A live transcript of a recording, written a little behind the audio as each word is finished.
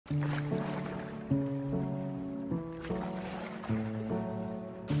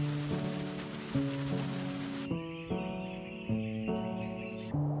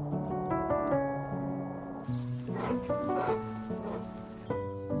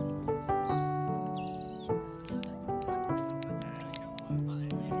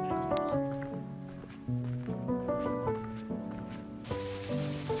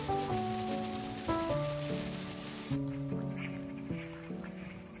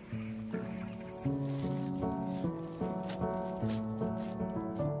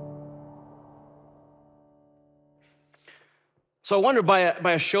So I wonder, by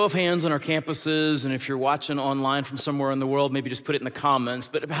a show of hands on our campuses, and if you're watching online from somewhere in the world, maybe just put it in the comments,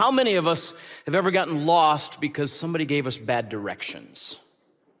 but how many of us have ever gotten lost because somebody gave us bad directions?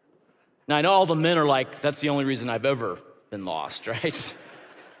 Now, I know all the men are like, that's the only reason I've ever been lost, right?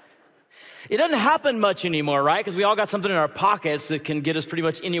 It doesn't happen much anymore, right? Because we all got something in our pockets that can get us pretty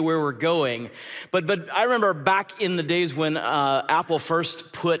much anywhere we're going. But I remember back in the days when Apple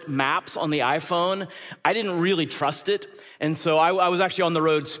first put maps on the iPhone, I didn't really trust it. And so I was actually on the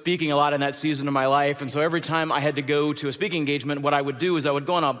road speaking a lot in that season of my life. And so every time I had to go to a speaking engagement, what I would do is I would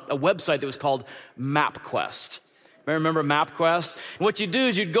go on a website that was called MapQuest. Remember MapQuest? And what you'd do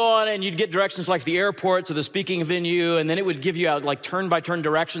is you'd go on and you'd get directions like the airport to the speaking venue, and then it would give you out like turn-by-turn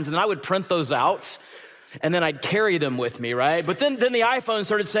directions, and then I would print those out, and then I'd carry them with me, right? But then the iPhone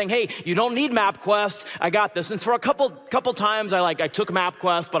started saying, hey, you don't need MapQuest, I got this. And for a couple times, I took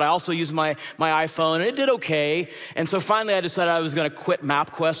MapQuest, but I also used my iPhone, and it did okay. And so finally I decided I was gonna quit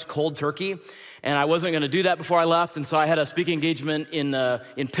MapQuest cold turkey. And I wasn't gonna do that before I left, and so I had a speaking engagement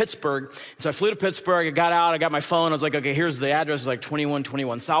in Pittsburgh. So I flew to Pittsburgh, I got out, I got my phone, I was like, okay, here's the address, it's like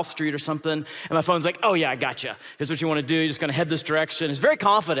 2121 South Street or something. And my phone's like, oh yeah, I gotcha. Here's what you wanna do, you're just gonna head this direction. It's very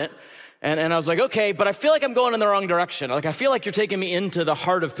confident. And I was like, okay, but I feel like I'm going in the wrong direction. Like, I feel like you're taking me into the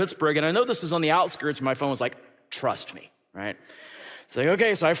heart of Pittsburgh, and I know this is on the outskirts, and my phone was like, trust me, right? It's like,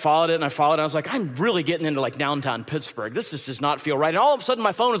 okay, so I followed it, and I was like, I'm really getting into like downtown Pittsburgh. This just does not feel right. And all of a sudden,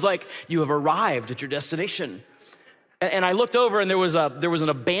 my phone was like, you have arrived at your destination. And I looked over, and there was an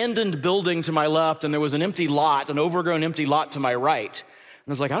abandoned building to my left, and there was an empty lot, an overgrown empty lot to my right. And I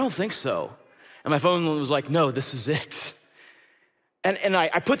was like, I don't think so. And my phone was like, no, this is it. And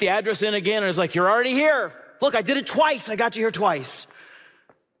I put the address in again, and I was like, you're already here. Look, I did it twice. I got you here twice.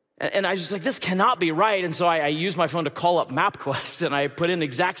 And I was just like, this cannot be right. And so I used my phone to call up MapQuest, and I put in the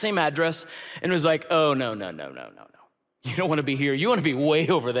exact same address, and it was like, oh, no. You don't want to be here. You want to be way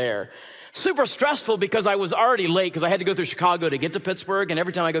over there. Super stressful because I was already late because I had to go through Chicago to get to Pittsburgh, and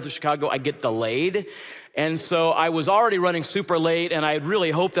every time I go through Chicago, I get delayed. And so I was already running super late, and I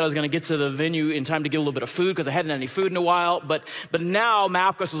really hoped that I was gonna get to the venue in time to get a little bit of food because I hadn't had any food in a while. But now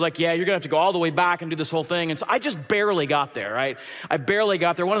MapQuest was like, yeah, you're gonna have to go all the way back and do this whole thing. And so I just barely got there, right? I barely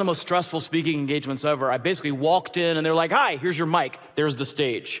got there. One of the most stressful speaking engagements ever. I basically walked in, and they're like, hi, here's your mic. There's the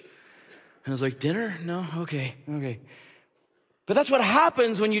stage. And I was like, dinner? No? Okay. But that's what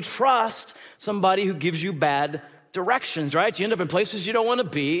happens when you trust somebody who gives you bad directions, right? You end up in places you don't want to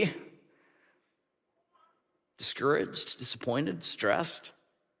be. Discouraged, disappointed, stressed.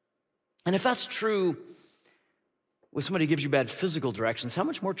 And if that's true when somebody gives you bad physical directions, how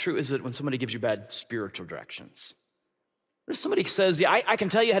much more true is it when somebody gives you bad spiritual directions? What if somebody says, yeah, I can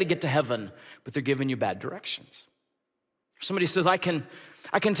tell you how to get to heaven, but they're giving you bad directions? Somebody says, I can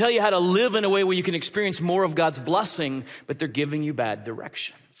tell you how to live in a way where you can experience more of God's blessing, but they're giving you bad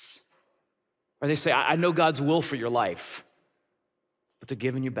directions. Or they say, I know God's will for your life, but they're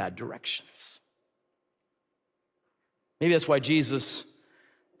giving you bad directions. Maybe that's why Jesus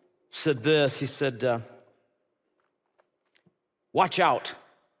said this. He said, watch out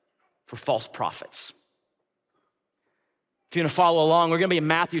for false prophets. If you're gonna follow along, we're gonna be in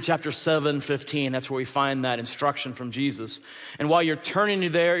Matthew chapter 7:15. That's where we find that instruction from Jesus. And while you're turning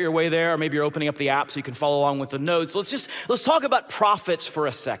your way there, or maybe you're opening up the app so you can follow along with the notes, let's talk about prophets for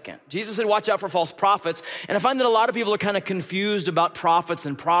a second. Jesus said, watch out for false prophets. And I find that a lot of people are kind of confused about prophets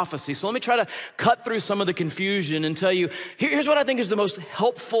and prophecy. So let me try to cut through some of the confusion and tell you, here's what I think is the most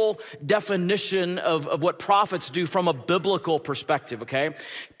helpful definition of what prophets do from a biblical perspective, okay?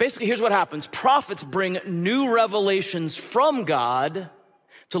 Basically, here's what happens. Prophets bring new revelations from God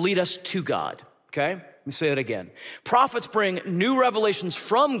to lead us to God, okay? Let me say that again. Prophets bring new revelations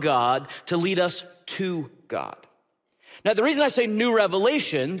from God to lead us to God. Now, the reason I say new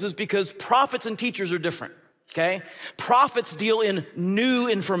revelations is because prophets and teachers are different, okay? Prophets deal in new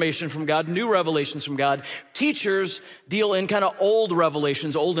information from God, new revelations from God. Teachers deal in kind of old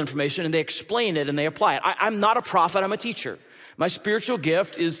revelations, old information, and they explain it and they apply it. I'm not a prophet, I'm a teacher. My spiritual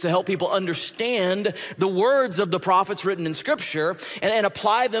gift is to help people understand the words of the prophets written in Scripture and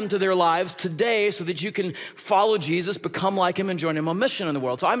apply them to their lives today so that you can follow Jesus, become like him, and join him on mission in the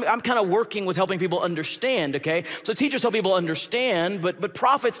world. So I'm kind of working with helping people understand, okay? So teachers help people understand, but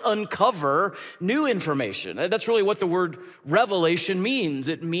prophets uncover new information. That's really what the word revelation means.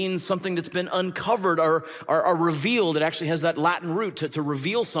 It means something that's been uncovered or revealed. It actually has that Latin root to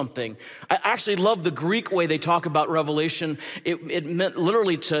reveal something. I actually love the Greek way they talk about revelation. It meant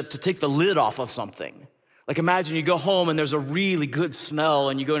literally to take the lid off of something. Like imagine you go home and there's a really good smell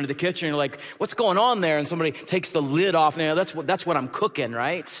and you go into the kitchen and you're like, what's going on there? And somebody takes the lid off and that's what I'm cooking,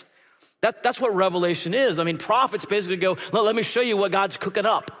 right? That's what revelation is. I mean, prophets basically go, let me show you what God's cooking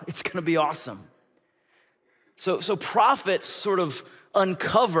up. It's gonna be awesome. So prophets sort of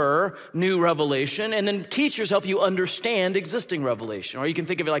uncover new revelation, and then teachers help you understand existing revelation. Or you can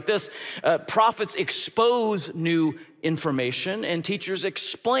think of it like this: prophets expose new information, and teachers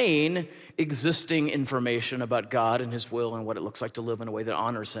explain existing information about God and his will and what it looks like to live in a way that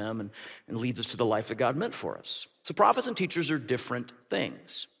honors him and leads us to the life that God meant for us. So prophets and teachers are different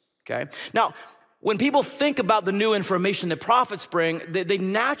things, okay? Now, when people think about the new information that prophets bring, they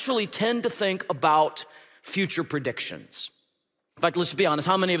naturally tend to think about future predictions. In fact, let's be honest,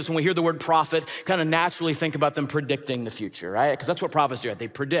 how many of us, when we hear the word prophet, kind of naturally think about them predicting the future, right? Because that's what prophets do, they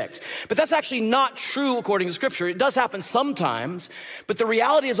predict. But that's actually not true according to Scripture. It does happen sometimes, but the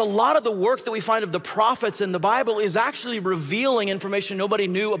reality is a lot of the work that we find of the prophets in the Bible is actually revealing information nobody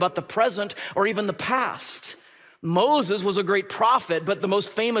knew about the present or even the past. Moses was a great prophet, but the most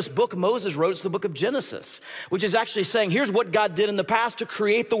famous book Moses wrote is the book of Genesis, which is actually saying, here's what God did in the past to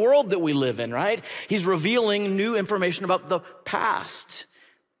create the world that we live in, right? He's revealing new information about the past.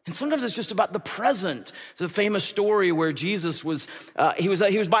 And sometimes it's just about the present. There's a famous story where Jesus was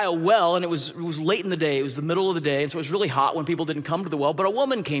by a well, and it was late in the day. It was the middle of the day, and so it was really hot when people didn't come to the well, but a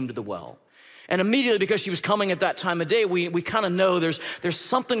woman came to the well. And immediately, because she was coming at that time of day, we kind of know there's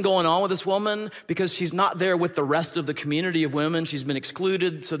something going on with this woman because she's not there with the rest of the community of women. She's been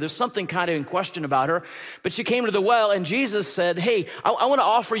excluded, so there's something kind of in question about her. But she came to the well, and Jesus said, hey, I want to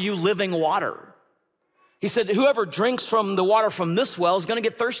offer you living water. He said, whoever drinks from the water from this well is going to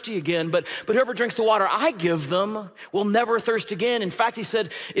get thirsty again, but whoever drinks the water I give them will never thirst again. In fact, he said,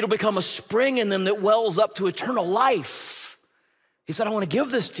 it'll become a spring in them that wells up to eternal life. He said, I want to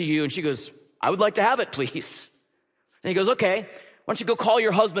give this to you. And she goes, I would like to have it, please. And he goes, okay, why don't you go call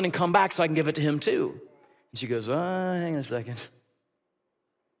your husband and come back so I can give it to him too? And she goes, hang on a second.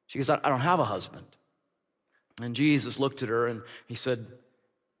 She goes, I don't have a husband. And Jesus looked at her and he said,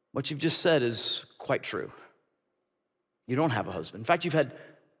 what you've just said is quite true. You don't have a husband. In fact, you've had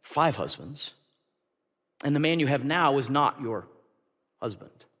 5 husbands, and the man you have now is not your husband.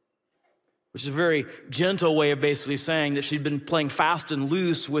 Which is a very gentle way of basically saying that she'd been playing fast and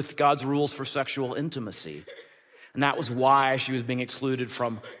loose with God's rules for sexual intimacy. And that was why she was being excluded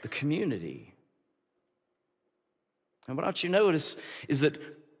from the community. And what I want you to notice is that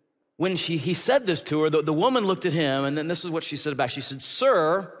when he said this to her, the woman looked at him, and then this is what she said back. She said,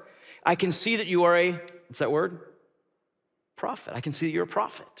 sir, I can see that you are what's that word? Prophet. I can see that you're a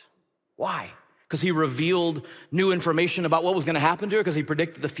prophet. Why? Because he revealed new information about what was going to happen to her, because he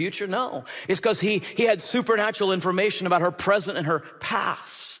predicted the future? No, it's because he had supernatural information about her present and her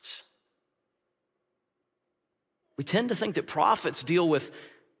past. We tend to think that prophets deal with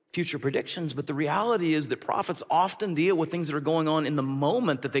future predictions, but the reality is that prophets often deal with things that are going on in the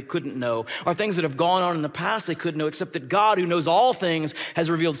moment that they couldn't know, or things that have gone on in the past they couldn't know, except that God, who knows all things, has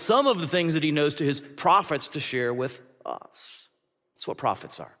revealed some of the things that he knows to his prophets to share with us. That's what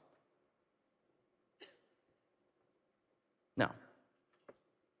prophets are. Now,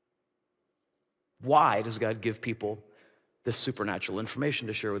 why does God give people this supernatural information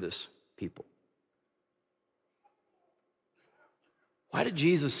to share with his people? Why did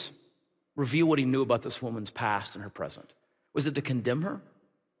Jesus reveal what he knew about this woman's past and her present? Was it to condemn her?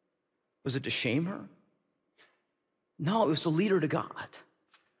 Was it to shame her? No, it was to lead her to God.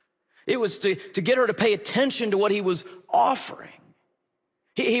 It was to get her to pay attention to what he was offering.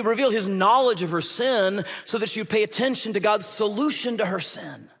 He revealed his knowledge of her sin so that she would pay attention to God's solution to her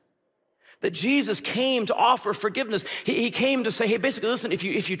sin. That Jesus came to offer forgiveness. He came to say, hey, basically, listen, if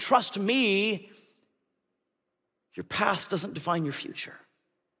you trust me, your past doesn't define your future.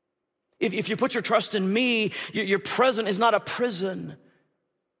 If you put your trust in me, your present is not a prison.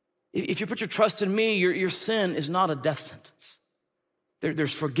 If you put your trust in me, your sin is not a death sentence.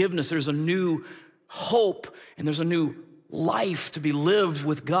 There's forgiveness, there's a new hope, and there's a new life to be lived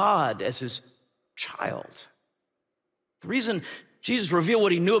with God as his child. The reason Jesus revealed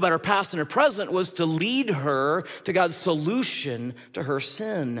what he knew about her past and her present was to lead her to God's solution to her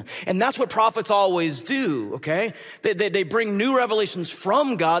sin. And that's what prophets always do, okay? They bring new revelations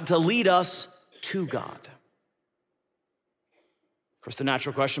from God to lead us to God. Of course, the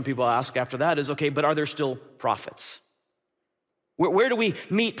natural question people ask after that is, okay, but are there still prophets? Where do we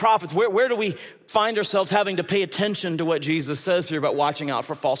meet prophets? Where do we find ourselves having to pay attention to what Jesus says here about watching out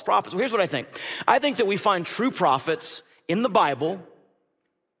for false prophets? Well, here's what I think. I think that we find true prophets in the Bible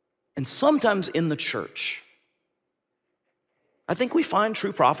and sometimes in the church. I think we find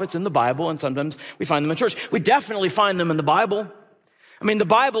true prophets in the Bible and sometimes we find them in church. We definitely find them in the Bible. I mean, the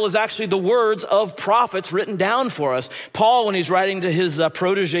Bible is actually the words of prophets written down for us. Paul, when he's writing to his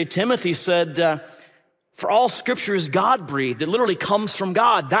protege Timothy, said, for all scripture is God-breathed. It literally comes from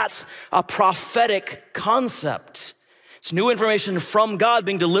God. That's a prophetic concept. It's new information from God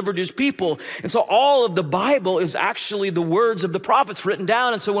being delivered to his people. And so all of the Bible is actually the words of the prophets written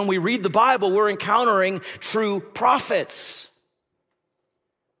down. And so when we read the Bible, we're encountering true prophets.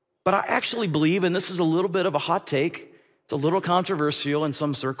 But I actually believe, and this is a little bit of a hot take, it's a little controversial in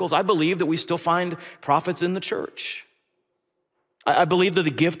some circles, I believe that we still find prophets in the church. I believe that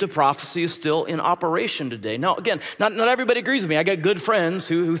the gift of prophecy is still in operation today. Now, again, not everybody agrees with me. I got good friends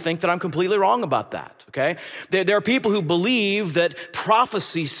who think that I'm completely wrong about that, okay? There are people who believe that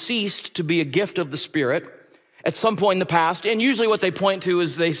prophecy ceased to be a gift of the Spirit at some point in the past, and usually what they point to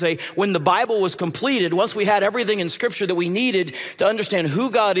is they say, when the Bible was completed, once we had everything in Scripture that we needed to understand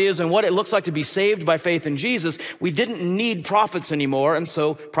who God is and what it looks like to be saved by faith in Jesus, we didn't need prophets anymore, and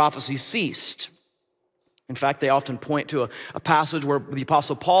so prophecy ceased. In fact, they often point to a passage where the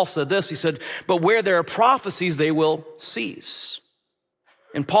Apostle Paul said this. He said, but where there are prophecies, they will cease.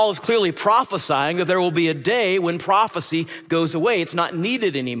 And Paul is clearly prophesying that there will be a day when prophecy goes away. It's not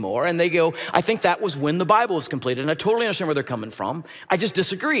needed anymore. And they go, I think that was when the Bible was completed. And I totally understand where they're coming from. I just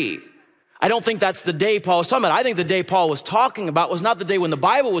disagree. I don't think that's the day Paul was talking about. I think the day Paul was talking about was not the day when the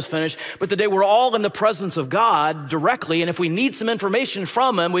Bible was finished, but the day we're all in the presence of God directly. And if we need some information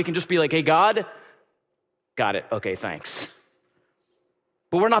from him, we can just be like, hey, God, got it. Okay, thanks.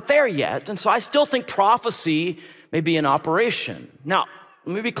 But we're not there yet. And so I still think prophecy may be in operation. Now,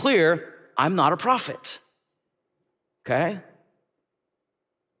 let me be clear, I'm not a prophet, okay?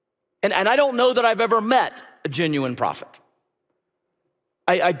 And I don't know that I've ever met a genuine prophet.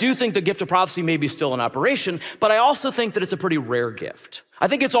 I do think the gift of prophecy may be still in operation, but I also think that it's a pretty rare gift. I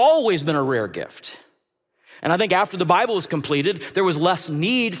think it's always been a rare gift. And I think after the Bible was completed, there was less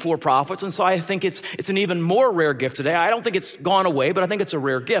need for prophets, and so I think it's an even more rare gift today. I don't think it's gone away, but I think it's a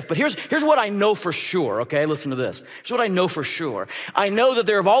rare gift. But here's what I know for sure, okay? Listen to this. Here's what I know for sure. I know that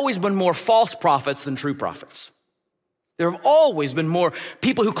there have always been more false prophets than true prophets. There have always been more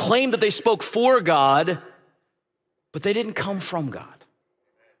people who claimed that they spoke for God, but they didn't come from God.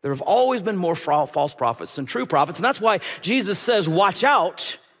 There have always been more false prophets than true prophets, and that's why Jesus says, watch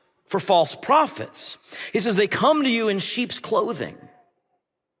out for false prophets. He says, they come to you in sheep's clothing,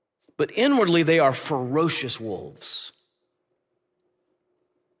 but inwardly they are ferocious wolves.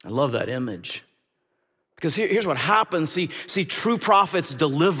 I love that image. Because here's what happens. See, true prophets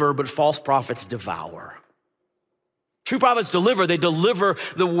deliver, but false prophets devour. True prophets deliver. They deliver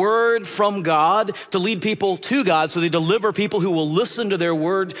the word from God to lead people to God. So they deliver people who will listen to their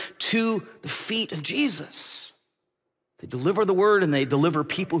word to the feet of Jesus. They deliver the word, and they deliver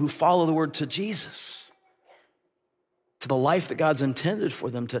people who follow the word to Jesus, to the life that God's intended for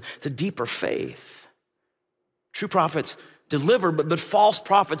them, to deeper faith. True prophets deliver, but false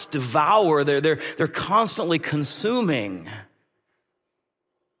prophets devour. They're constantly consuming.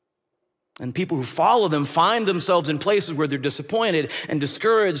 And people who follow them find themselves in places where they're disappointed and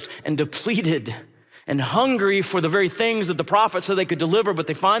discouraged and depleted and hungry for the very things that the prophets said they could deliver, but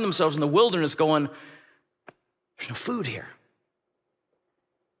they find themselves in the wilderness going, there's no food here.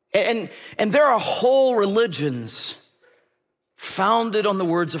 And there are whole religions founded on the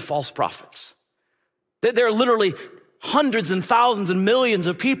words of false prophets. There are literally hundreds and thousands and millions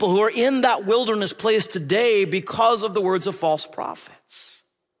of people who are in that wilderness place today because of the words of false prophets.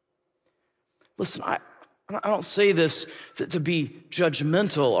 Listen, I don't say this to be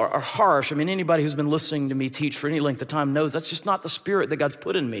judgmental or harsh. I mean, anybody who's been listening to me teach for any length of time knows that's just not the spirit that God's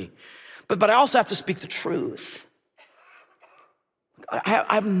put in me. But I also have to speak the truth. I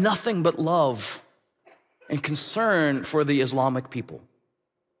have nothing but love and concern for the Islamic people.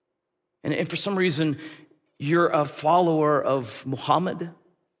 And for some reason, you're a follower of Muhammad.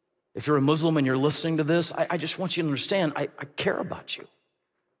 If you're a Muslim and you're listening to this, I just want you to understand, I care about you.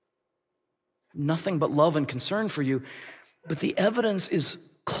 Nothing but love and concern for you. But the evidence is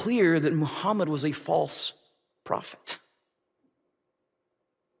clear that Muhammad was a false prophet.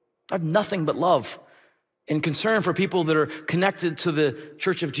 I have nothing but love and concern for people that are connected to the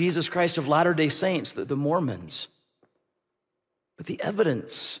Church of Jesus Christ of Latter-day Saints, the Mormons. But the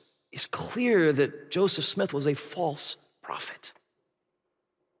evidence is clear that Joseph Smith was a false prophet.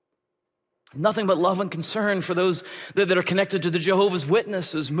 Nothing but love and concern for those that are connected to the Jehovah's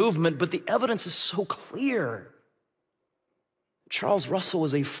Witnesses movement, but the evidence is so clear. Charles Russell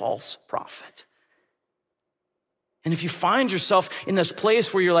was a false prophet. And if you find yourself in this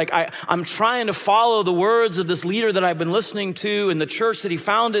place where you're like, I'm trying to follow the words of this leader that I've been listening to in the church that he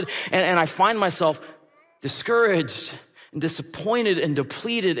founded, and I find myself discouraged and disappointed and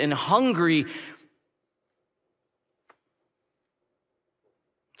depleted and hungry,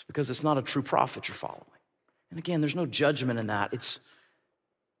 it's because it's not a true prophet you're following. And again, there's no judgment in that. It's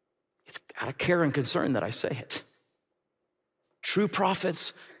out of care and concern that I say it. True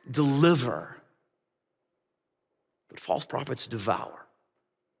prophets deliver, but false prophets devour.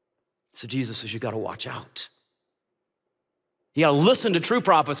 So Jesus says, you got to watch out. You got to listen to true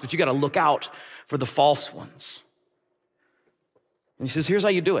prophets, but you got to look out for the false ones. And he says, here's how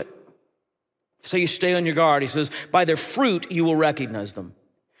you do it. So you stay on your guard. He says, by their fruit you will recognize them.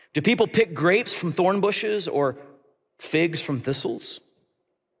 Do people pick grapes from thorn bushes or figs from thistles?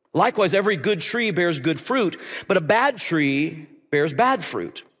 Likewise, every good tree bears good fruit, but a bad tree bears bad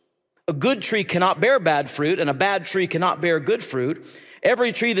fruit. A good tree cannot bear bad fruit, and a bad tree cannot bear good fruit.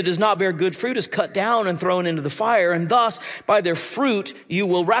 Every tree that does not bear good fruit is cut down and thrown into the fire, and thus, by their fruit, you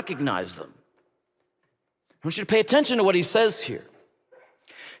will recognize them. I want you to pay attention to what he says here.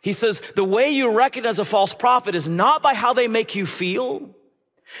 He says, the way you recognize a false prophet is not by how they make you feel.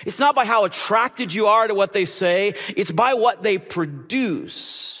 It's not by how attracted you are to what they say. It's by what they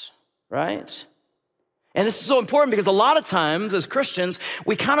produce, right? And this is so important because a lot of times as Christians,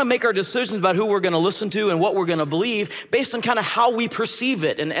 we kind of make our decisions about who we're going to listen to and what we're going to believe based on kind of how we perceive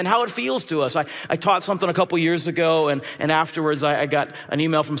it and how it feels to us. I taught something a couple years ago, and afterwards I got an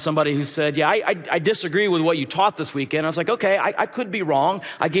email from somebody who said, yeah, I disagree with what you taught this weekend. I was like, okay, I could be wrong.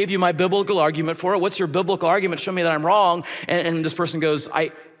 I gave you my biblical argument for it. What's your biblical argument? Show me that I'm wrong. And this person goes,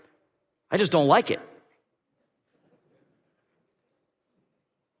 I just don't like it.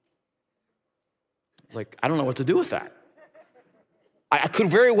 Like, I don't know what to do with that. I could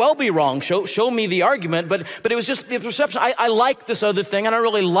very well be wrong. Show me the argument, but it was just the perception. I like this other thing, and I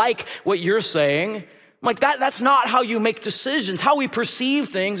really like what you're saying. I'm like, that's not how you make decisions. How we perceive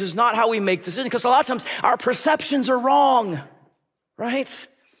things is not how we make decisions, because a lot of times our perceptions are wrong, right?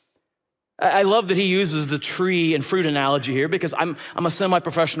 I love that he uses the tree and fruit analogy here because I'm a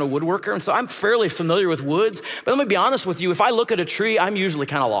semi-professional woodworker, and so I'm fairly familiar with woods. But let me be honest with you, if I look at a tree, I'm usually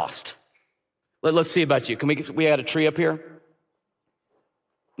kind of lost. Let's see about you. Can we add a tree up here?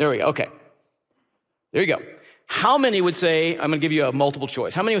 There we go, okay. There you go. How many would say, I'm gonna give you a multiple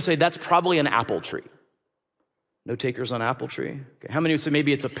choice. How many would say that's probably an apple tree? No takers on apple tree? Okay. How many would say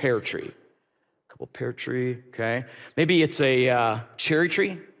maybe it's a pear tree? A couple pear tree, okay. Maybe it's a cherry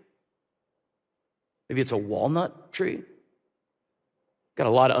tree? Maybe it's a walnut tree? Got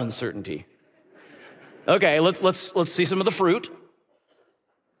a lot of uncertainty. Okay, let's see some of the fruit.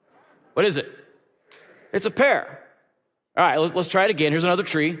 What is it? It's a pear. All right, let's try it again. Here's another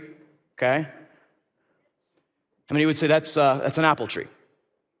tree, okay? How many would say that's an apple tree?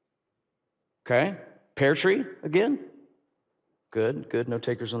 Okay, pear tree again? Good, no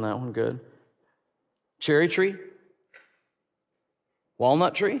takers on that one, good. Cherry tree?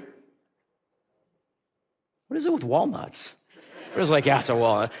 Walnut tree? What is it with walnuts? It's like, yeah, it's a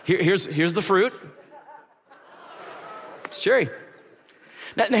walnut. Here's the fruit. It's cherry.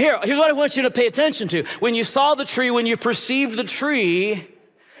 Now here's what I want you to pay attention to. When you saw the tree, when you perceived the tree,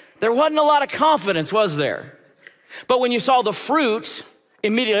 there wasn't a lot of confidence, was there? But when you saw the fruit,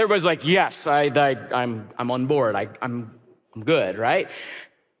 immediately everybody's like, yes, I'm on board. I'm good, right?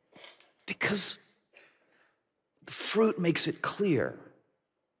 Because the fruit makes it clear.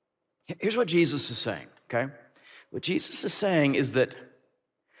 Here's what Jesus is saying, okay? What Jesus is saying is that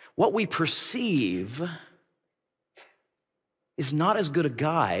what we perceive is not as good a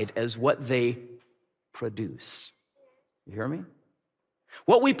guide as what they produce. You hear me?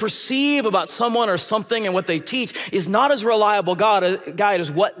 What we perceive about someone or something and what they teach is not as reliable guide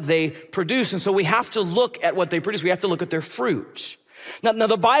as what they produce. And so we have to look at what they produce. We have to look at their fruit. Now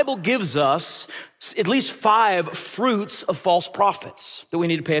the Bible gives us at least 5 fruits of false prophets that we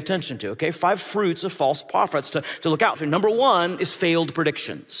need to pay attention to, okay? 5 fruits of false prophets to look out for. Number 1 is failed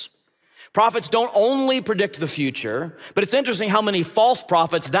predictions. Prophets don't only predict the future, but it's interesting how many false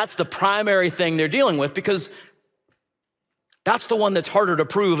prophets, that's the primary thing they're dealing with, because that's the one that's harder to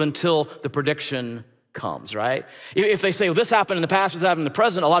prove until the prediction comes, right? If they say, well, this happened in the past, this happened in the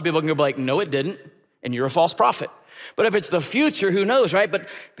present, a lot of people can go like, no, it didn't, and you're a false prophet. But if it's the future, who knows, right? But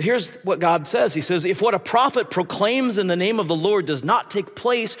here's what God says. He says, if what a prophet proclaims in the name of the Lord does not take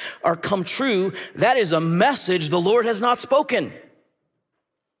place or come true, that is a message the Lord has not spoken.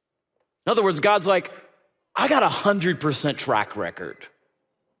 In other words, God's like, I got 100% track record.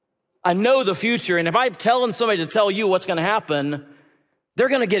 I know the future, and if I'm telling somebody to tell you what's gonna happen, they're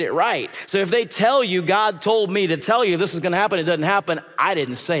gonna get it right. So if they tell you, God told me to tell you this is gonna happen, it doesn't happen, I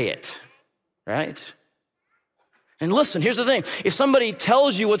didn't say it, right? And listen, here's the thing. If somebody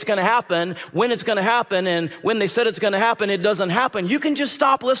tells you what's going to happen, when it's going to happen, and when they said it's going to happen, it doesn't happen, you can just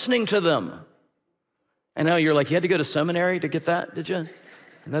stop listening to them. I know you're like, you had to go to seminary to get that, did you? And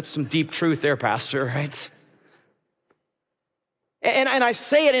that's some deep truth there, Pastor, right? And I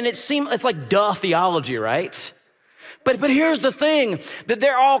say it, and it's like duh theology, right? But here's the thing, that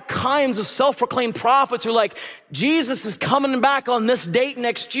there are all kinds of self-proclaimed prophets who are like, Jesus is coming back on this date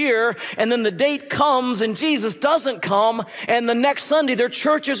next year, and then the date comes and Jesus doesn't come, and the next Sunday their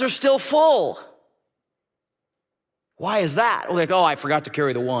churches are still full. Why is that? Well, like, oh, I forgot to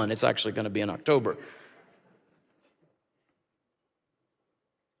carry the one. It's actually going to be in October.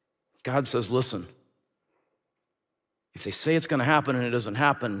 God says, listen, if they say it's going to happen and it doesn't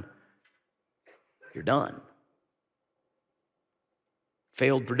happen, you're done.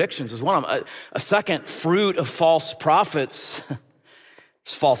 Failed predictions is one of them. A second fruit of false prophets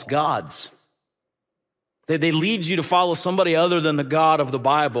is false gods. They lead you to follow somebody other than the God of the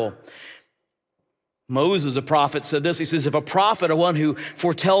Bible. Moses, a prophet, said this. He says, if a prophet, or one who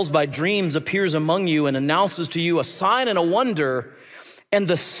foretells by dreams, appears among you and announces to you a sign and a wonder, and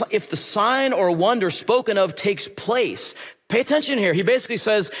if the sign or wonder spoken of takes place, pay attention here. He basically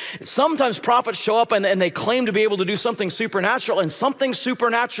says, sometimes prophets show up and they claim to be able to do something supernatural, and something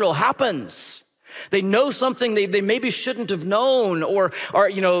supernatural happens. They know something they maybe shouldn't have known, or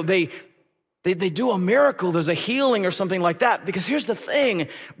they do a miracle, there's a healing or something like that. Because here's the thing,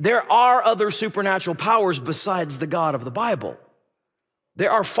 there are other supernatural powers besides the God of the Bible. There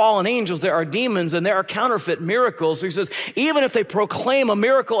are fallen angels, there are demons, and there are counterfeit miracles. So he says, even if they proclaim a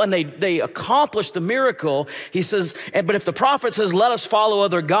miracle and they accomplish the miracle, he says, but if the prophet says, let us follow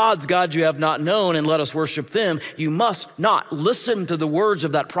other gods, gods you have not known, and let us worship them, you must not listen to the words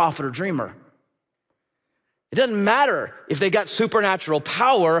of that prophet or dreamer. It doesn't matter if they got supernatural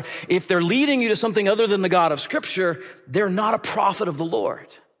power. If they're leading you to something other than the God of Scripture, they're not a prophet of the Lord.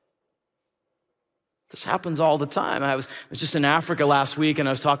 This happens all the time. I was just in Africa last week, and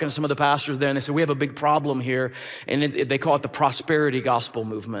I was talking to some of the pastors there, and they said, we have a big problem here, and they call it the prosperity gospel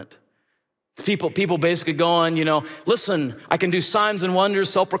movement. It's people basically going, listen, I can do signs and wonders,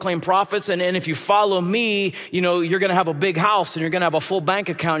 self-proclaimed prophets, and if you follow me, you're going to have a big house, and you're going to have a full bank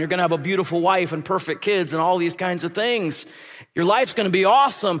account, you're going to have a beautiful wife and perfect kids and all these kinds of things. Your life's going to be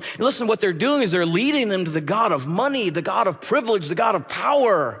awesome. And listen, what they're doing is they're leading them to the God of money, the God of privilege, the God of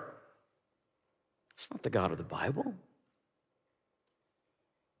power. It's not the God of the Bible.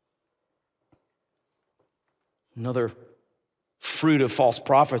 Another fruit of false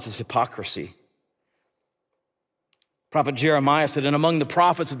prophets is hypocrisy. Prophet Jeremiah said, and among the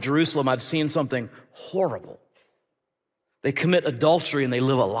prophets of Jerusalem, I've seen something horrible. They commit adultery and they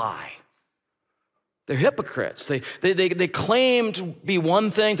live a lie. They're hypocrites. They claim to be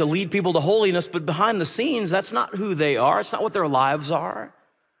one thing, to lead people to holiness, but behind the scenes, that's not who they are. It's not what their lives are.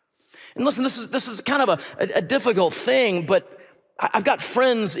 And listen, this is kind of a difficult thing, but I've got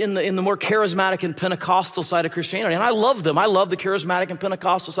friends in the more charismatic and Pentecostal side of Christianity, and I love them. I love the charismatic and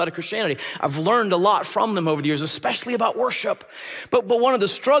Pentecostal side of Christianity. I've learned a lot from them over the years, especially about worship. But one of the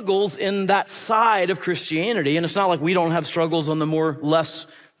struggles in that side of Christianity, and it's not like we don't have struggles on the more less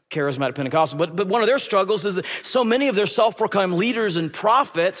charismatic Pentecostal, but one of their struggles is that so many of their self-proclaimed leaders and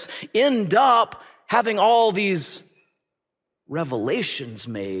prophets end up having all these revelations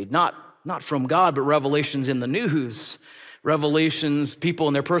made, not from God, but revelations in the news. Revelations, people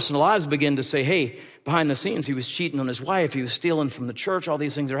in their personal lives begin to say, hey, behind the scenes, he was cheating on his wife, he was stealing from the church, all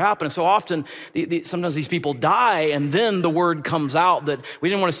these things are happening. So often, sometimes these people die, and then the word comes out that we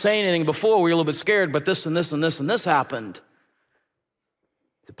didn't want to say anything before, we were a little bit scared, but this and this and this and this happened.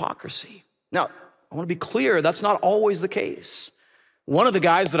 Hypocrisy. Now, I want to be clear, that's not always the case. One of the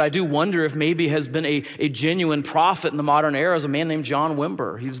guys that I do wonder if maybe has been a genuine prophet in the modern era is a man named John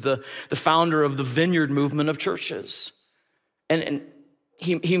Wimber. He was the founder of the Vineyard movement of churches. And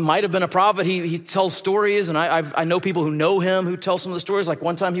he might have been a prophet. He tells stories, and I know people who know him who tell some of the stories. Like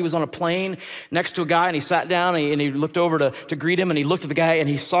one time he was on a plane next to a guy, and he sat down, and he looked over to greet him, and he looked at the guy, and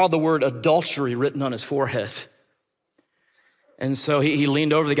he saw the word adultery written on his forehead. And so he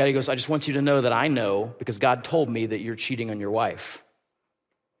leaned over to the guy, he goes, I just want you to know that I know, because God told me that you're cheating on your wife.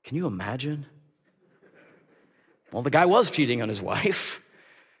 Can you imagine? Well, the guy was cheating on his wife,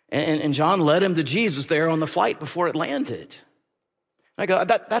 and John led him to Jesus there on the flight before it landed. I go,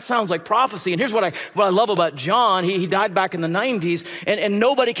 that sounds like prophecy. And here's what I love about John. He died back in the 90s, and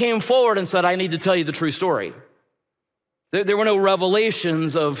nobody came forward and said, I need to tell you the true story. There were no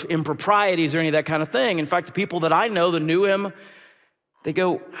revelations of improprieties or any of that kind of thing. In fact, the people that I know that knew him, they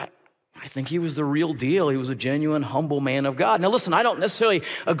go, I think he was the real deal. He was a genuine, humble man of God. Now listen, I don't necessarily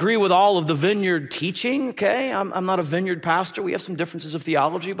agree with all of the vineyard teaching, okay? I'm not a vineyard pastor. We have some differences of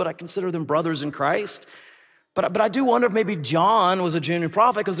theology, but I consider them brothers in Christ. But I do wonder if maybe John was a genuine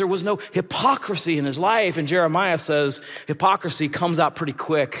prophet because there was no hypocrisy in his life. And Jeremiah says hypocrisy comes out pretty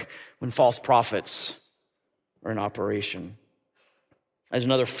quick when false prophets are in operation. There's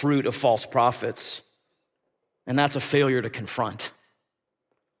another fruit of false prophets, and that's a failure to confront.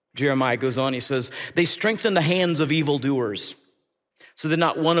 Jeremiah goes on, he says, they strengthen the hands of evildoers so that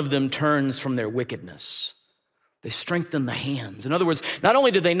not one of them turns from their wickedness. They strengthen the hands. In other words, not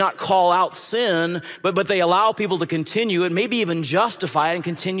only do they not call out sin, but they allow people to continue and maybe even justify it and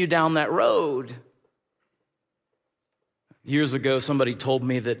continue down that road. Years ago, somebody told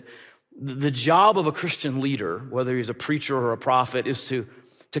me that the job of a Christian leader, whether he's a preacher or a prophet, is to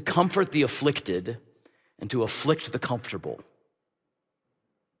comfort the afflicted and to afflict the comfortable.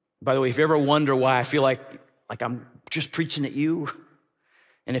 By the way, if you ever wonder why I feel like I'm just preaching at you,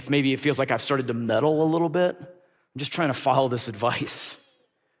 and if maybe it feels like I've started to meddle a little bit, I'm just trying to follow this advice.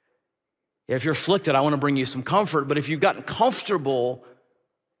 Yeah, if you're afflicted, I want to bring you some comfort, but if you've gotten comfortable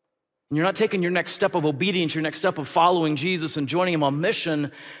and you're not taking your next step of obedience, your next step of following Jesus and joining him on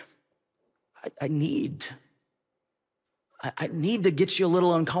mission, I need to get you a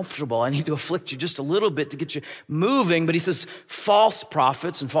little uncomfortable. I need to afflict you just a little bit to get you moving. But he says false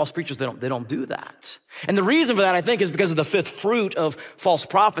prophets and false preachers, they don't do that. And the reason for that, I think, is because of the fifth fruit of false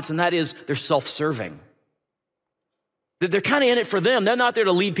prophets, and that is they're self-serving. They're kind of in it for them. They're not there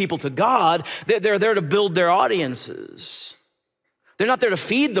to lead people to God. They're there to build their audiences. They're not there to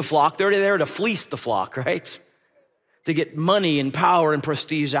feed the flock. They're there to fleece the flock, right? To get money and power and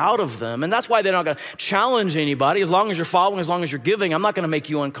prestige out of them. And that's why they're not going to challenge anybody. As long as you're following, as long as you're giving, I'm not going to make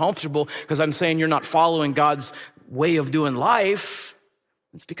you uncomfortable because I'm saying you're not following God's way of doing life.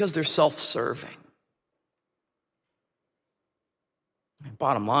 It's because they're self-serving.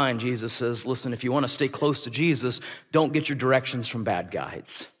 Bottom line, Jesus says, listen, if you want to stay close to Jesus, don't get your directions from bad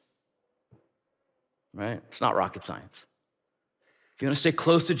guides. Right? It's not rocket science. If you want to stay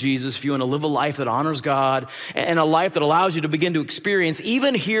close to Jesus, if you want to live a life that honors God and a life that allows you to begin to experience,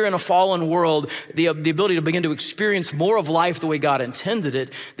 even here in a fallen world, the ability to begin to experience more of life the way God intended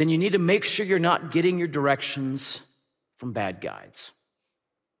it, then you need to make sure you're not getting your directions from bad guides.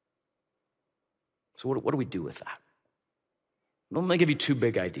 So what do we do with that? Let me give you two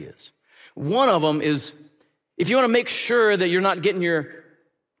big ideas. One of them is, if you want to make sure that you're not getting your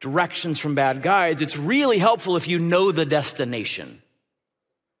directions from bad guides, it's really helpful if you know the destination,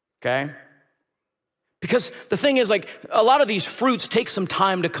 okay? Because the thing is, like, a lot of these fruits take some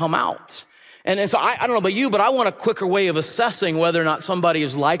time to come out. And so I don't know about you, but I want a quicker way of assessing whether or not somebody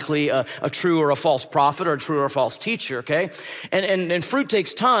is likely a true or a false prophet or a true or a false teacher, okay? And fruit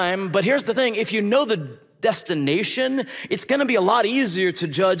takes time, but here's the thing. If you know the destination, it's going to be a lot easier to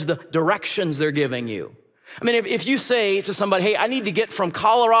judge the directions they're giving you. I mean, if you say to somebody, hey, I need to get from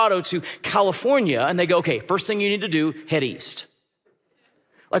Colorado to California, and they go, okay, first thing you need to do, head east.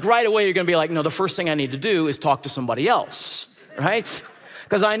 Like right away, you're going to be like, no, the first thing I need to do is talk to somebody else, right?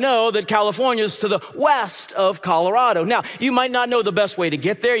 Because I know that California is to the west of Colorado. Now, you might not know the best way to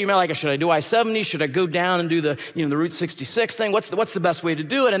get there. You might like, should I do I-70? Should I go down and do the Route 66 thing? What's the best way to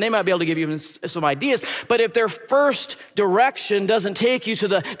do it? And they might be able to give you some ideas. But if their first direction doesn't take you to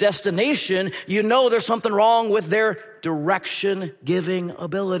the destination, you know there's something wrong with their direction-giving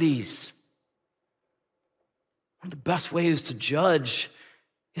abilities. One of the best ways to judge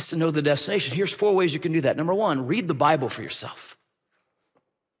is to know the destination. Here's 4 ways you can do that. Number 1, read the Bible for yourself.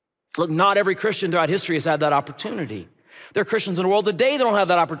 Look, not every Christian throughout history has had that opportunity. There are Christians in the world today that don't have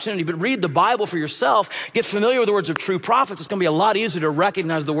that opportunity, but read the Bible for yourself. Get familiar with the words of true prophets. It's going to be a lot easier to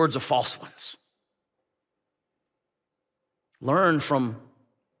recognize the words of false ones. Learn from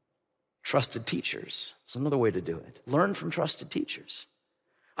trusted teachers. It's another way to do it. Learn from trusted teachers.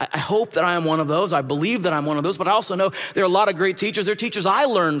 I hope that I am one of those. I believe that I'm one of those, but I also know there are a lot of great teachers. There are teachers I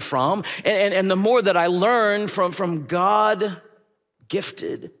learned from, and the more that I learn from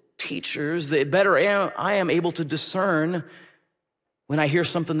God-gifted teachers, the better I am able to discern when I hear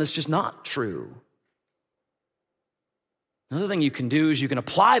something that's just not true. Another thing you can do is you can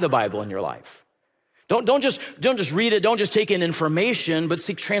apply the Bible in your life. Don't just read it, don't just take in information, but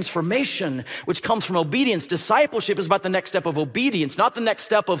seek transformation, which comes from obedience. Discipleship is about the next step of obedience, not the next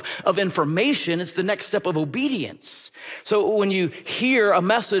step of information, it's the next step of obedience. So when you hear a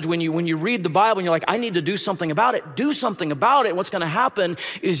message, when you read the Bible and you're like, I need to do something about it, do something about it. What's gonna happen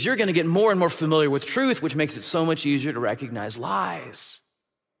is you're gonna get more and more familiar with truth, which makes it so much easier to recognize lies.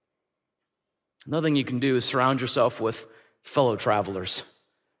 Another thing you can do is surround yourself with fellow travelers.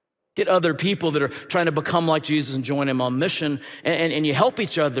 Get other people that are trying to become like Jesus and join him on mission, and you help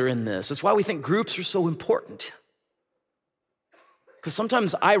each other in this. That's why we think groups are so important. Because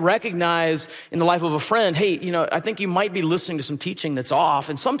sometimes I recognize in the life of a friend, hey, I think you might be listening to some teaching that's off.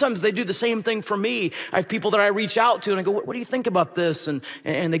 And sometimes they do the same thing for me. I have people that I reach out to and I go, what do you think about this? And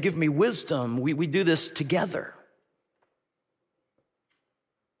they give me wisdom. We do this together.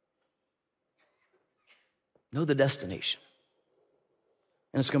 Know the destination.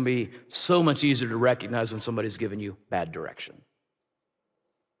 And it's going to be so much easier to recognize when somebody's giving you bad direction.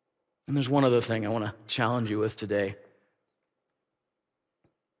 And there's one other thing I want to challenge you with today.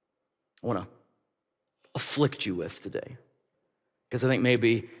 I want to afflict you with today. Because I think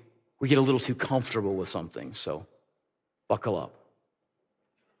maybe we get a little too comfortable with something. So buckle up.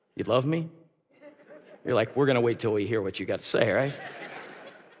 You love me? You're like, we're going to wait till we hear what you got to say, right?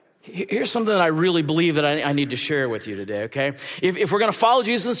 Here's something that I really believe that I need to share with you today, okay? If we're going to follow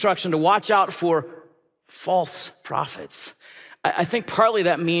Jesus' instruction to watch out for false prophets, I think partly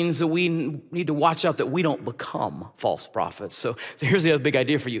that means that we need to watch out that we don't become false prophets. So here's the other big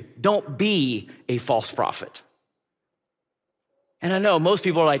idea for you. Don't be a false prophet. And I know most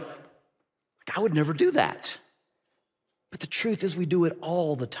people are like, I would never do that. But the truth is we do it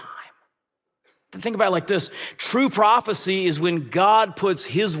all the time. Think about it like this. True prophecy is when God puts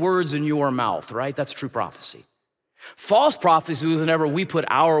his words in your mouth, right? That's true prophecy. False prophecy is whenever we put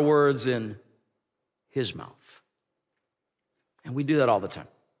our words in his mouth. And we do that all the time.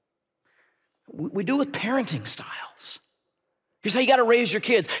 We do it with parenting styles. Here's how you got to raise your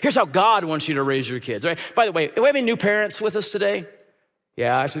kids. Here's how God wants you to raise your kids, right? By the way, do we have any new parents with us today?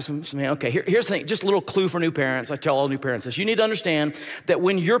 Yeah, I see some okay, here's the thing, just a little clue for new parents. I tell all new parents this. You need to understand that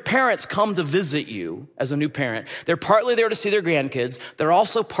when your parents come to visit you as a new parent, they're partly there to see their grandkids. They're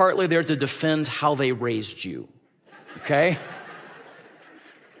also partly there to defend how they raised you, okay?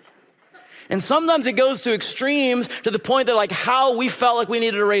 And sometimes it goes to extremes to the point that like how we felt like we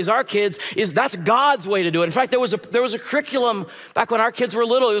needed to raise our kids that's God's way to do it. In fact, there was a curriculum back when our kids were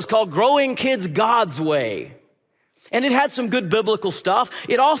little. It was called Growing Kids God's Way. And it had some good biblical stuff.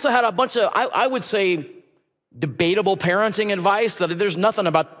 It also had a bunch of, I would say, debatable parenting advice that there's nothing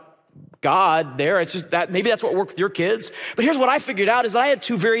about God there. It's just that maybe that's what worked with your kids. But here's what I figured out is that I had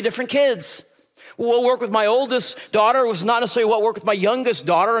two very different kids. What worked with my oldest daughter was not necessarily what worked with my youngest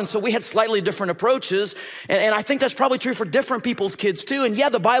daughter, and so we had slightly different approaches, and I think that's probably true for different people's kids too. And yeah,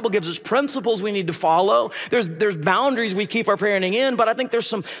 the Bible gives us principles we need to follow. There's boundaries we keep our parenting in, but I think there's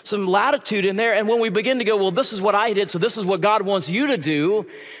some latitude in there, and when we begin to go, well, this is what I did, so this is what God wants you to do,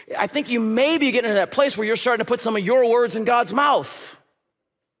 I think you may be getting to that place where you're starting to put some of your words in God's mouth.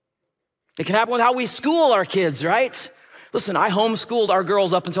 It can happen with how we school our kids, right? Listen, I homeschooled our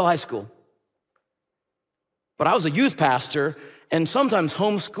girls up until high school. But I was a youth pastor, and sometimes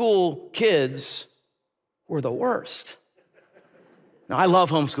homeschool kids were the worst. Now, I love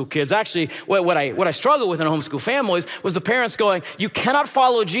homeschool kids. Actually, what I struggle with in homeschool families was the parents going, you cannot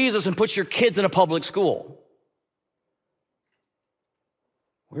follow Jesus and put your kids in a public school.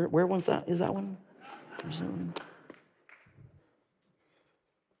 Where was that? Is that one?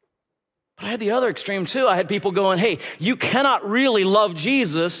 But I had the other extreme too. I had people going, hey, you cannot really love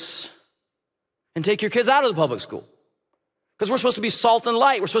Jesus and take your kids out of the public school. Because we're supposed to be salt and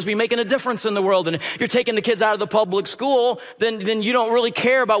light. We're supposed to be making a difference in the world. And if you're taking the kids out of the public school, then you don't really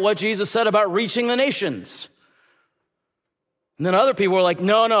care about what Jesus said about reaching the nations. And then other people were like,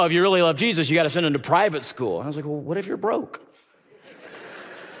 no, if you really love Jesus, you got to send them to private school. And I was like, well, what if you're broke?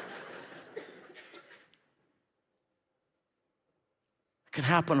 It can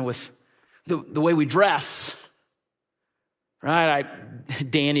happen with the way we dress. Right,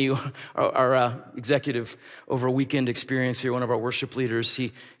 Danny, our executive over a weekend experience here, one of our worship leaders,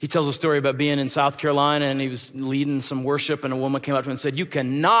 he tells a story about being in South Carolina and he was leading some worship and a woman came up to him and said, you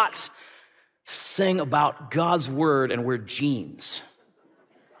cannot sing about God's word and wear jeans.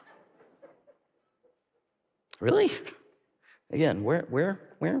 Really? Again, where?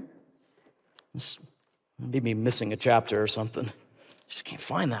 Maybe missing a chapter or something. Just can't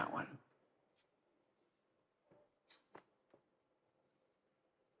find that one.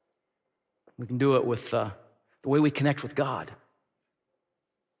 We can do it with the way we connect with God.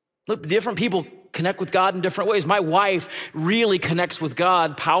 Look, different people connect with God in different ways. My wife really connects with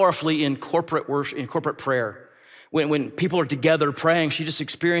God powerfully in corporate worship, in corporate prayer. When people are together praying, she just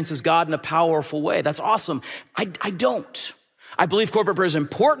experiences God in a powerful way. That's awesome. I don't. I believe corporate prayer is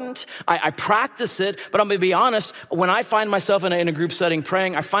important. I practice it, but I'm gonna be honest, when I find myself in a group setting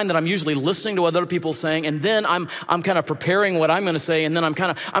praying, I find that I'm usually listening to what other people are saying, and then I'm kind of preparing what I'm gonna say, and then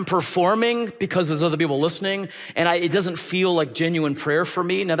I'm performing because there's other people listening, and it doesn't feel like genuine prayer for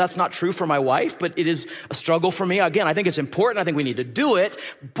me. Now, that's not true for my wife, but it is a struggle for me. Again, I think it's important. I think we need to do it,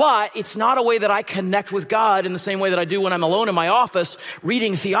 but it's not a way that I connect with God in the same way that I do when I'm alone in my office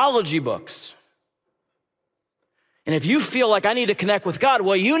reading theology books. And if you feel like I need to connect with God,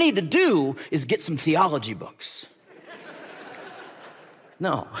 what you need to do is get some theology books.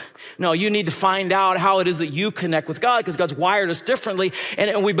 No, you need to find out how it is that you connect with God, because God's wired us differently,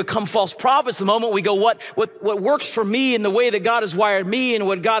 and we become false prophets the moment we go, what works for me and the way that God has wired me and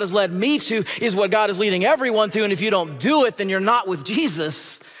what God has led me to is what God is leading everyone to, and if you don't do it, then you're not with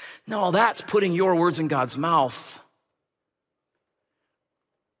Jesus. No, that's putting your words in God's mouth.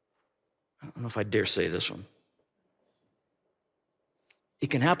 I don't know if I dare say this one. It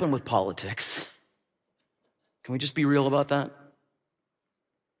can happen with politics. Can we just be real about that?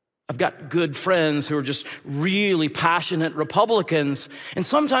 I've got good friends who are just really passionate Republicans, and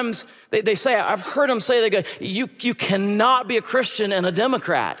sometimes they say, I've heard them say, they go, you cannot be a Christian and a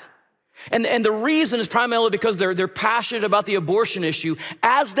Democrat. And the reason is primarily because they're passionate about the abortion issue,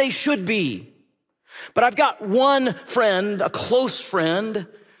 as they should be. But I've got one friend, a close friend,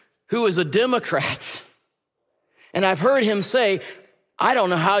 who is a Democrat, and I've heard him say, I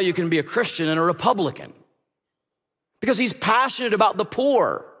don't know how you can be a Christian and a Republican, because he's passionate about the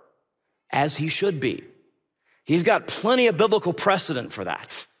poor, as he should be. He's got plenty of biblical precedent for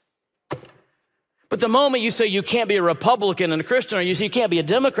that. But the moment you say you can't be a Republican and a Christian, or you say you can't be a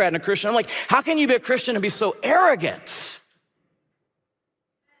Democrat and a Christian, I'm like, how can you be a Christian and be so arrogant?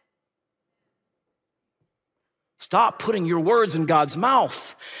 Stop putting your words in God's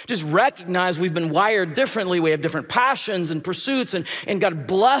mouth. Just recognize we've been wired differently. We have different passions and pursuits, and God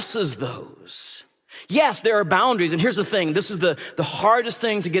blesses those. Yes, there are boundaries, and here's the thing. This is the hardest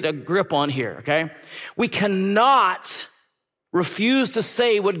thing to get a grip on here, okay? We cannot refuse to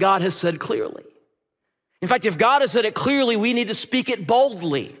say what God has said clearly. In fact, if God has said it clearly, we need to speak it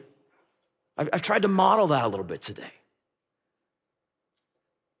boldly. I've tried to model that a little bit today.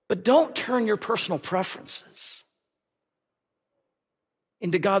 But don't turn your personal preferences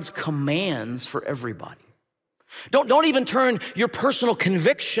into God's commands for everybody. Don't even turn your personal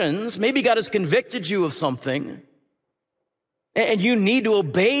convictions. Maybe God has convicted you of something, and you need to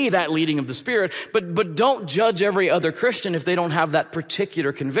obey that leading of the Spirit, but don't judge every other Christian if they don't have that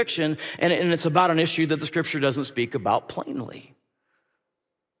particular conviction, and it's about an issue that the Scripture doesn't speak about plainly.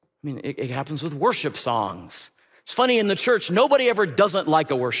 I mean, it happens with worship songs. It's funny, in the church, nobody ever doesn't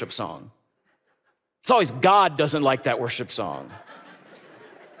like a worship song. It's always God doesn't like that worship song.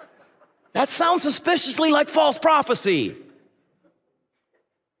 That sounds suspiciously like false prophecy.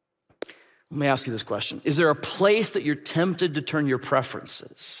 Let me ask you this question. Is there a place that you're tempted to turn your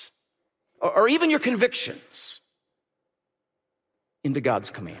preferences, or even your convictions, into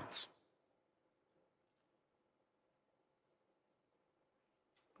God's commands?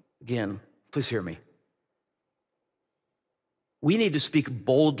 Again, please hear me. We need to speak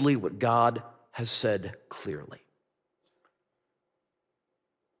boldly what God has said clearly.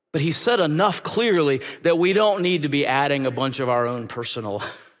 But he said enough clearly that we don't need to be adding a bunch of our own personal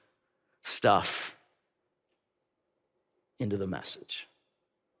stuff into the message.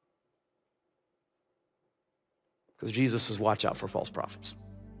 Because Jesus says, watch out for false prophets.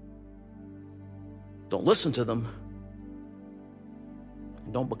 Don't listen to them,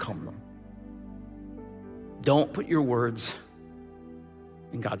 and don't become them. Don't put your words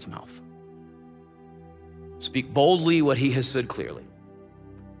in God's mouth. Speak boldly what he has said clearly.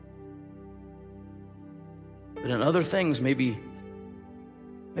 But in other things, maybe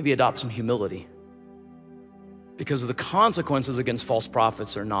adopt some humility, because the consequences against false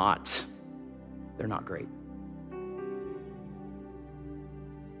prophets they're not great.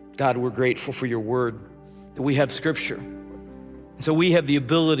 God, we're grateful for your word, that we have Scripture. And so we have the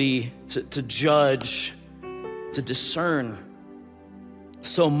ability to judge, to discern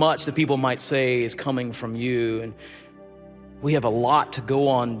so much that people might say is coming from you. And we have a lot to go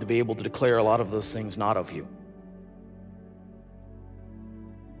on to be able to declare a lot of those things not of you.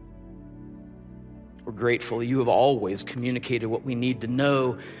 We're grateful that you have always communicated what we need to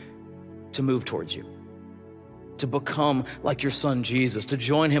know to move towards you, to become like your son Jesus, to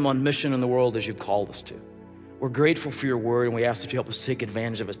join him on mission in the world as you've called us to. We're grateful for your word, and we ask that you help us take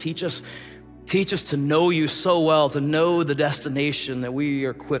advantage of it. Teach us to know you so well, to know the destination, that we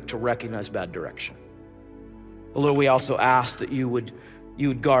are quick to recognize bad direction. But Lord, we also ask that you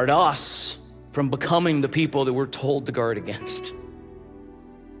would guard us from becoming the people that we're told to guard against.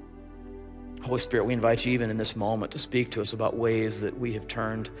 Holy Spirit, we invite you even in this moment to speak to us about ways that we have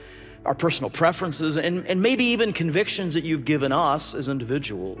turned our personal preferences and maybe even convictions that you've given us as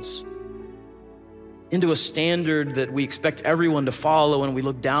individuals into a standard that we expect everyone to follow, and we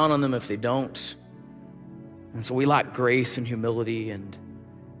look down on them if they don't. And so we lack grace and humility, and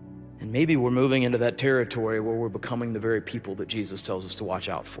maybe we're moving into that territory where we're becoming the very people that Jesus tells us to watch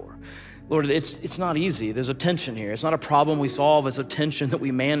out for. Lord, it's not easy. There's a tension here. It's not a problem we solve. It's a tension that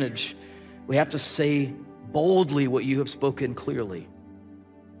we manage. We have to say boldly what you have spoken clearly,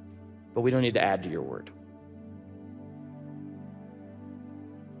 but we don't need to add to your word.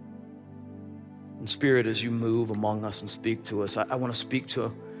 And Spirit, as you move among us and speak to us, I want to speak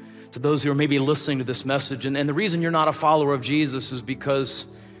to those who are maybe listening to this message. And the reason you're not a follower of Jesus is because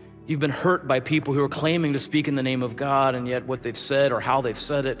you've been hurt by people who are claiming to speak in the name of God, and yet what they've said or how they've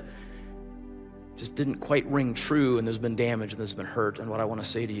said it just didn't quite ring true, and there's been damage and there's been hurt. And what I want to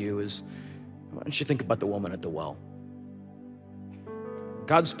say to you is, why don't you think about the woman at the well?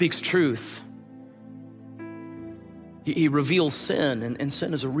 God speaks truth. He reveals sin, and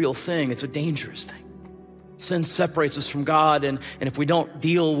sin is a real thing. It's a dangerous thing. Sin separates us from God, and if we don't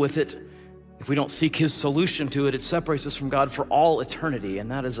deal with it, if we don't seek his solution to it, it separates us from God for all eternity, and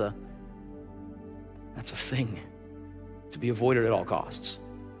that's a thing to be avoided at all costs.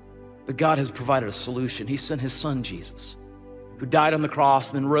 But God has provided a solution. He sent his son, Jesus, who died on the cross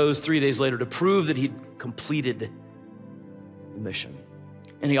and then rose 3 days later to prove that he'd completed the mission.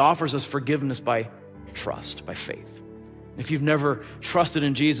 And he offers us forgiveness by trust, by faith. If you've never trusted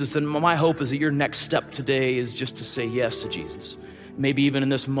in Jesus, then my hope is that your next step today is just to say yes to Jesus. Maybe even in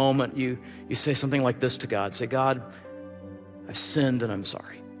this moment, you say something like this to God. Say, God, I've sinned and I'm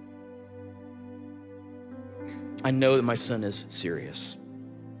sorry. I know that my sin is serious.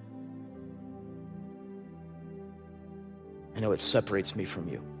 I know it separates me from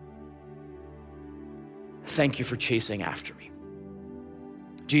you. Thank you for chasing after me.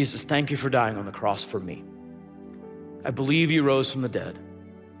 Jesus, thank you for dying on the cross for me. I believe you rose from the dead,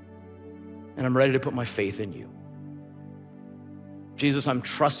 and I'm ready to put my faith in you. Jesus, I'm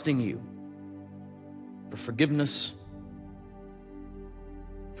trusting you for forgiveness,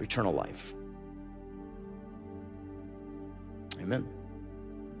 for eternal life. Amen.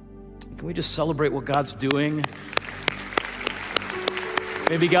 Can we just celebrate what God's doing?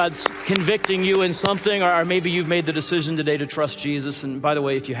 Maybe God's convicting you in something, or maybe you've made the decision today to trust Jesus. And by the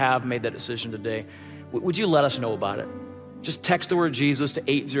way, if you have made that decision today, would you let us know about it? Just text the word Jesus to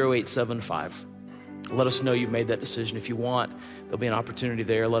 80875. Let us know you've made that decision. If you want, there'll be an opportunity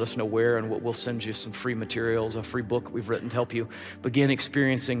there. Let us know where, and we'll send you some free materials, a free book we've written to help you begin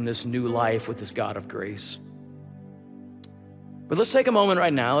experiencing this new life with this God of grace. But let's take a moment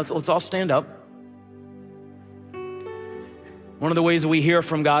right now. Let's all stand up. One of the ways that we hear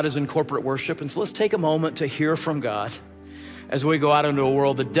from God is in corporate worship, and so let's take a moment to hear from God as we go out into a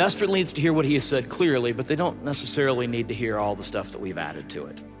world that desperately needs to hear what he has said clearly, but they don't necessarily need to hear all the stuff that we've added to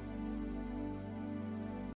it.